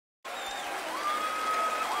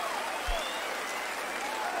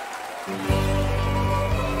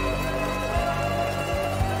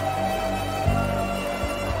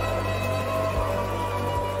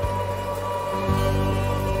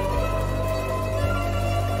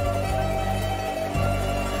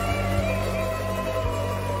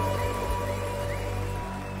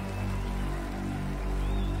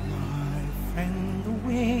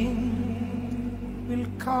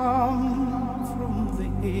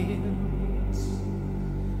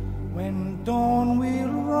When dawn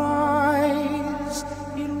will rise,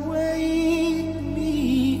 he'll wake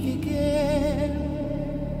me again.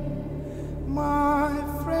 My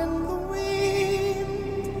friend the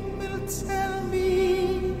wind will tell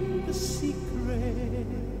me the secret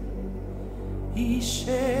he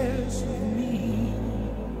shares with me.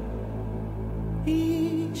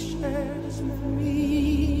 He shares with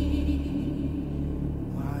me.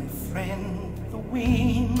 My friend the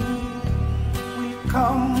wind will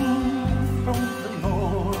come from the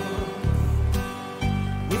north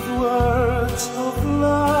with words of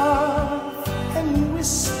love and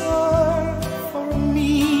whisper for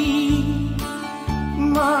me.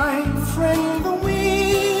 My friend the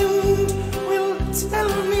wind will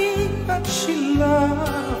tell me that she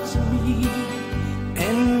loves me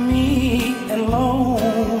and me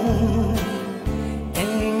alone,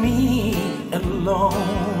 and me alone.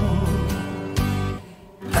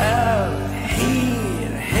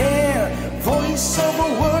 Voice of a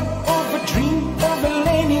word, of a dream, of a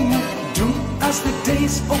learning, do as the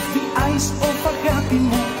days of the eyes of a happy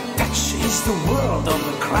moon. Touch is the world of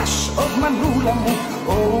the crash of Manulamu.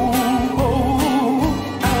 Oh, oh,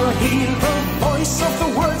 I'll hear the voice of the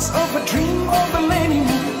words of a dream, of a learning,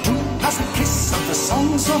 do as the kiss of the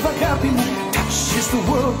songs of a happy moon. Touch is the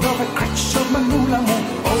world of a crash of Manulamu.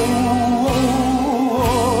 Oh, oh,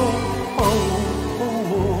 oh,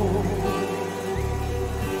 oh, oh.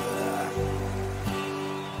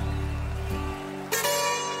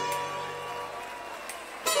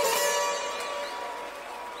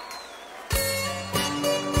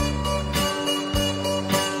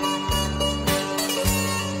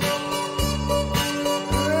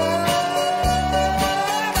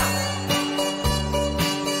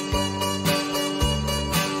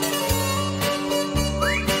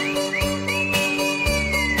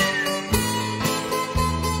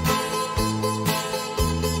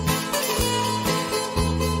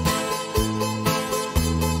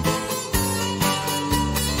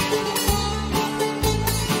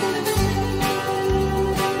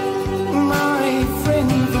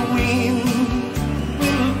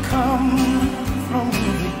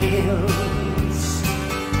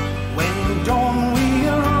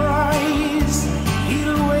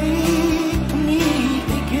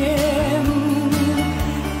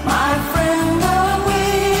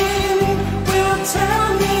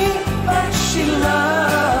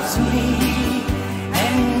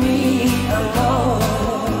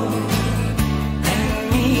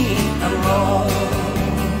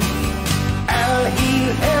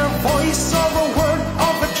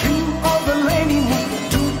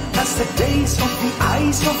 The days of the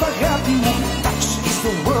eyes of a happy moon. Touch is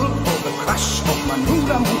the world of the crash of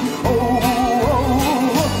Manulamu. Oh, oh,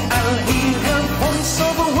 oh, I'll hear her voice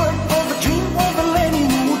of a word, of a dream, of a learning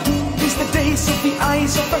mood. Is the days of the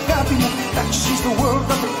eyes of a happy moon. Touch is the world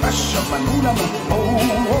of the crash of Manulamu. Oh,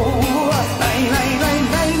 oh, oh,